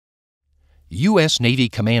U.S. Navy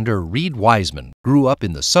Commander Reid Wiseman grew up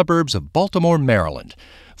in the suburbs of Baltimore, Maryland,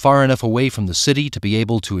 far enough away from the city to be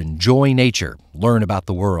able to enjoy nature, learn about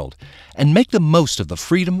the world, and make the most of the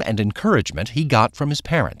freedom and encouragement he got from his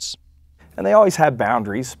parents. And they always had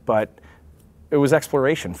boundaries, but it was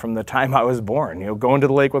exploration from the time I was born. Going to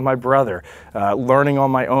the lake with my brother, learning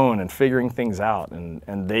on my own and figuring things out.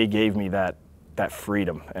 And they gave me that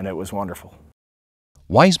freedom, and it was wonderful.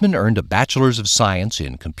 Wiseman earned a Bachelor's of Science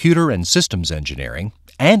in Computer and Systems Engineering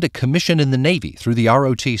and a commission in the Navy through the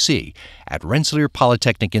ROTC at Rensselaer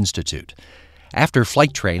Polytechnic Institute. After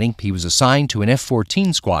flight training, he was assigned to an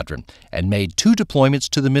F-14 squadron and made 2 deployments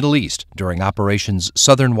to the Middle East during Operations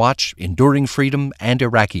Southern Watch, Enduring Freedom, and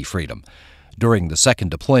Iraqi Freedom. During the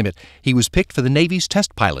second deployment, he was picked for the Navy's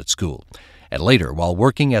test pilot school. And later, while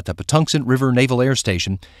working at the Patuxent River Naval Air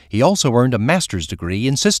Station, he also earned a master's degree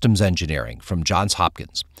in systems engineering from Johns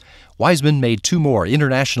Hopkins. Wiseman made 2 more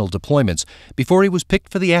international deployments before he was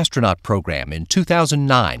picked for the astronaut program in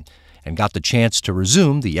 2009 and got the chance to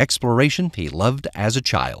resume the exploration he loved as a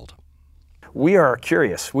child. We are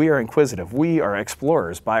curious, we are inquisitive, we are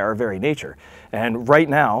explorers by our very nature. And right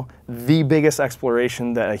now, the biggest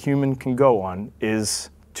exploration that a human can go on is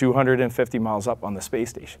 250 miles up on the space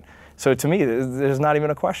station. So to me, there's not even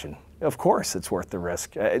a question. Of course it's worth the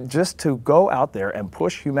risk. Just to go out there and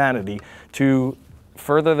push humanity to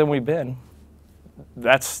further than we've been,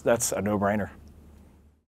 that's a no-brainer.